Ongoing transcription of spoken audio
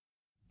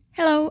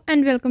Hello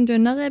and welcome to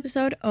another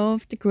episode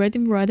of The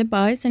Creative Writer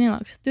by Sunny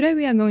Lux. Today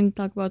we are going to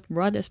talk about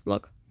writer's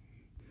block.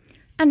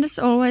 And as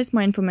always,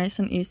 my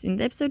information is in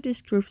the episode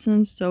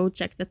description, so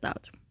check that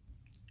out.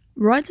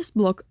 Writer's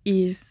block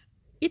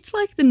it's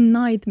like the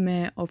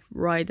nightmare of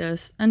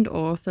writers and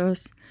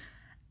authors.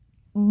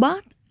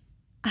 But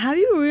have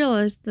you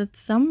realized that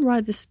some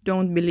writers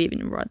don't believe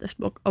in writer's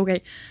block?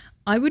 Okay,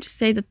 I would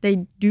say that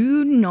they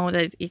do know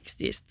that it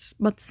exists,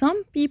 but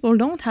some people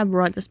don't have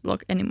writer's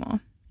block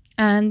anymore.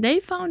 And they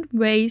found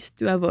ways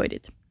to avoid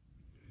it.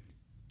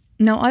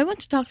 Now, I want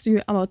to talk to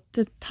you about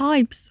the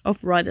types of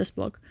writer's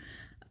block.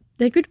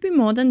 There could be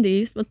more than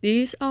these, but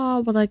these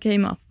are what I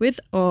came up with,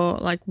 or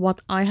like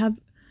what I have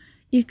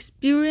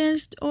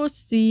experienced, or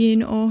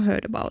seen, or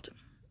heard about.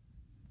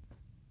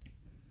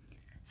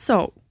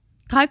 So,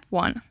 type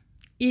 1.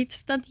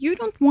 It's that you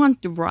don't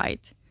want to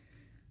write.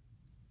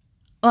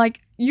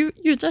 Like, you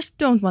just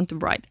don't want to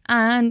write.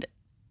 And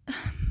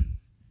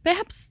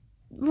perhaps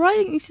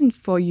writing isn't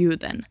for you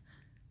then.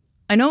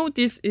 I know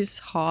this is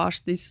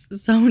harsh, this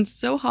sounds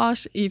so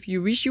harsh if you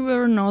wish you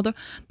were an author,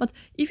 but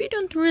if you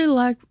don't really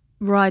like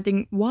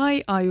writing,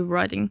 why are you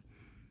writing?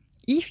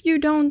 If you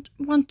don't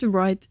want to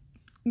write,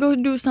 go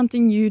do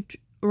something you'd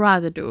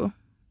rather do.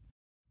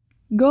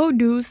 Go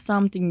do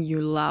something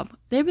you love.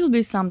 There will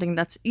be something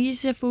that's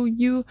easier for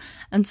you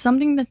and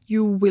something that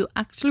you will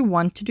actually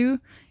want to do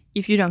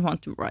if you don't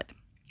want to write.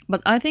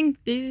 But I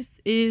think this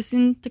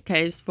isn't the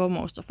case for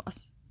most of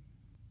us.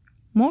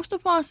 Most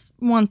of us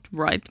want to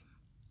write.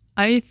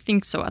 I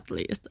think so, at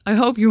least. I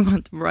hope you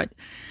want to write.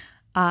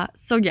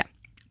 So yeah,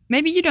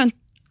 maybe you don't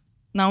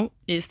know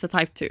is the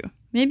type 2.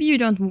 Maybe you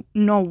don't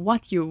know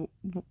what you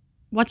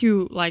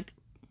like,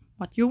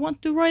 what you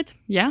want to write.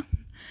 Yeah.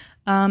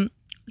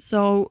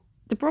 So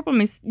the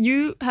problem is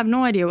you have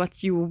no idea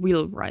what you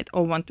will write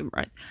or want to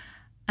write,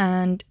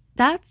 and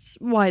that's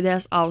why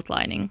there's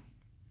outlining.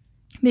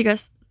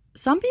 Because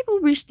some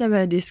people wish they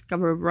were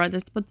discovery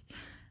writers, but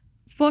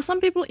for some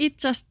people it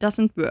just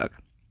doesn't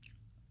work.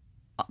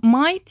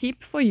 My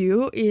tip for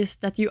you is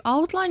that you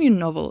outline your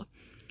novel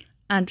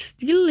and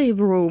still leave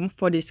room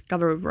for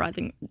discovery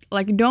writing.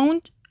 Like,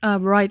 don't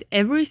write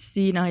every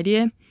scene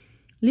idea.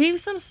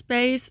 Leave some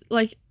space,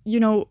 like,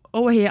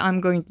 over here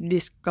I'm going to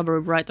discover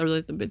write a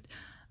little bit.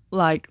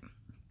 Like,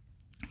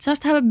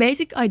 just have a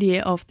basic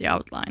idea of the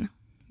outline.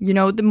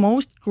 The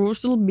most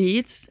crucial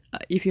beats,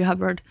 if you have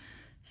read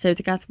Save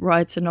the Cat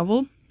Writes a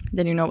Novel,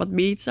 then you know what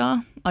beats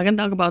are. I can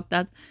talk about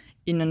that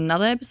in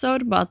another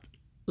episode, but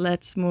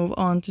let's move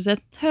on to the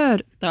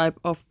third type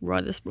of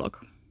writer's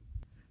block.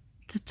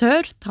 The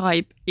third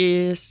type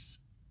is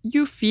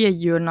you fear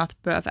you're not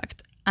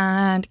perfect.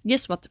 And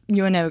guess what?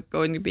 You're never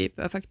going to be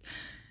perfect.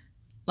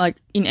 Like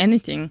in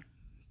anything.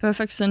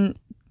 Perfection,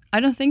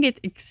 I don't think it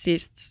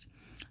exists.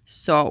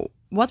 So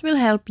what will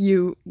help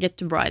you get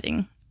to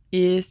writing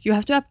is you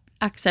have to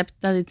accept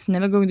that it's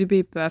never going to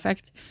be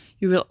perfect.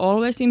 You will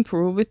always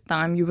improve with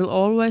time. You will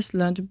always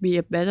learn to be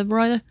a better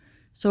writer.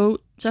 So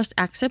just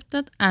accept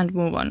that and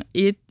move on.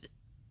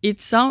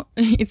 It's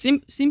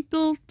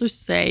simple to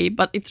say,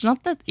 but it's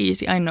not that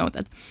easy, I know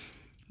that.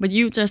 But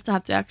you just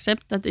have to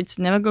accept that it's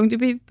never going to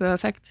be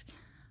perfect,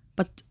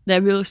 but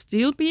there will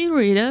still be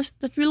readers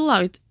that will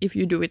love it if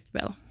you do it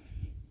well.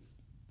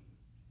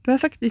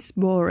 Perfect is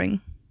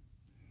boring.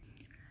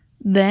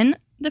 Then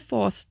the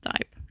fourth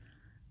type,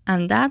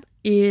 and that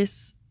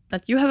is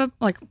that you have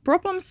a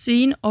problem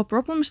scene or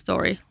problem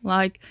story.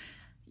 Like,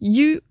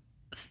 you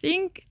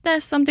think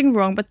there's something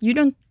wrong, but you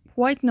don't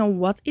quite know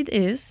what it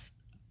is.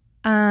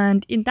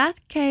 And in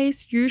that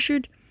case, you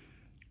should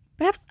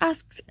perhaps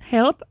ask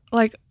help,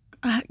 like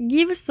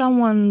give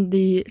someone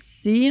the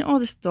scene or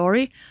the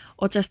story,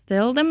 or just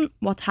tell them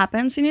what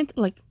happens in it,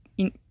 like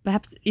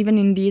perhaps even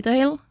in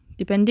detail,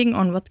 depending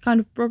on what kind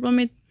of problem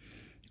it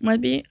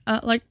might be.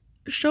 Like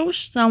show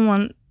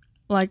someone,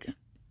 like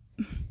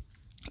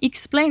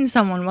explain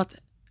someone what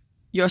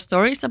your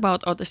story is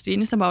about or the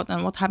scene is about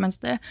and what happens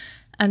there,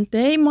 and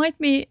they might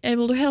be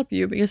able to help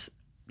you because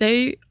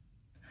they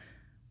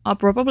are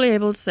probably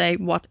able to say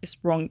what is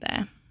wrong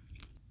there.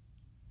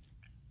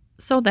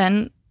 So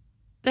then,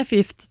 the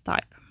fifth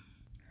type.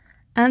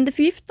 And the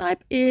fifth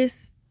type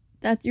is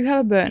that you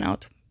have a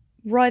burnout,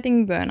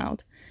 writing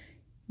burnout.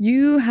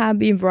 You have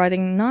been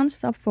writing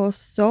non-stop for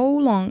so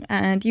long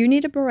and you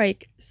need a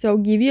break. So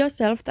give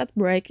yourself that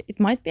break.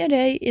 It might be a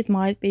day, it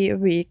might be a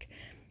week,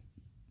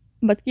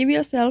 but give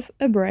yourself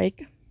a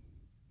break.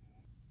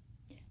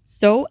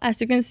 So, as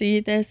you can see,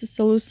 there's a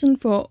solution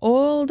for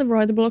all the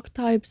writer block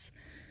types.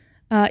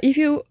 If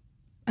you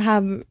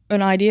have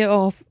an idea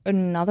of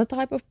another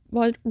type of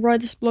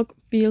writer's block,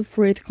 feel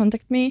free to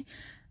contact me.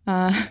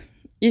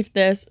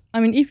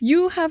 If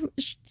you have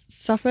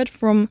suffered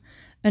from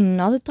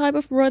another type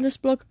of writer's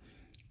block,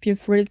 feel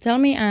free to tell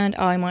me and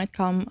I might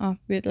come up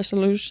with a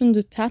solution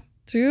to that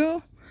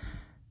too.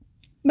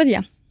 But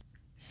yeah,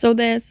 so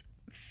there's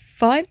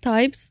 5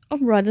 types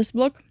of writer's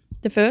block.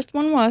 The first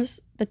one was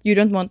that you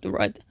don't want to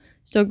write,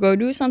 so go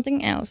do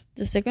something else.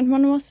 The second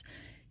one was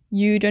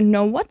you don't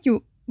know what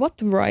to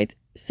write,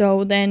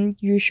 so then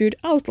you should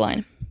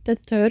outline. The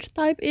third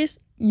type is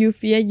you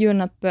fear you're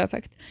not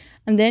perfect,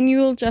 and then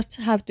you'll just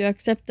have to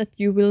accept that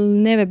you will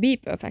never be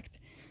perfect.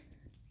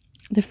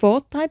 The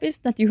fourth type is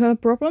that you have a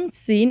problem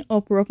scene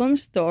or problem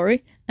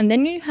story, and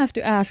then you have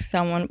to ask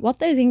someone what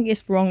they think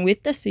is wrong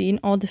with the scene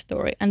or the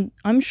story, and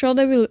I'm sure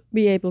they will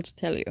be able to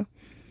tell you.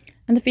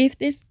 And the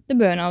fifth is the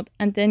burnout,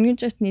 and then you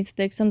just need to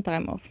take some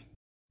time off.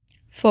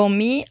 For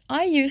me,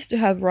 I used to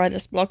have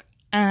writer's block,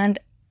 and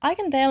I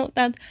can tell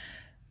that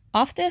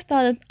after I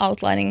started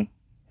outlining,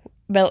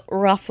 well,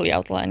 roughly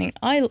outlining,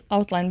 I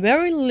outline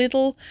very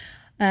little,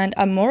 and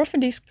I'm more of a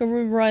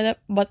discovery writer,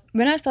 but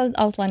when I started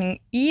outlining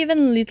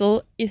even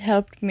little, it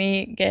helped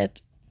me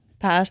get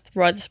past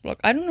writer's block.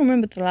 I don't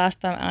remember the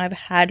last time I've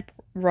had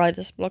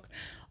writer's block.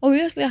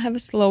 Obviously, I have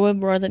slower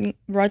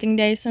writing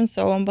days and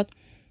so on, but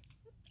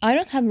I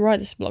don't have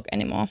writer's block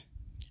anymore.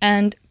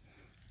 And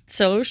the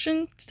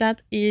solution to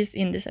that is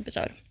in this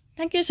episode.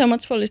 Thank you so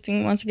much for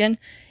listening once again.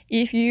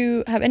 If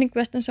you have any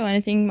questions or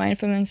anything, my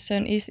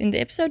information is in the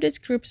episode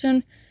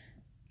description.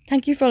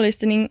 Thank you for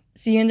listening.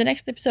 See you in the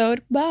next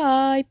episode.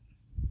 Bye!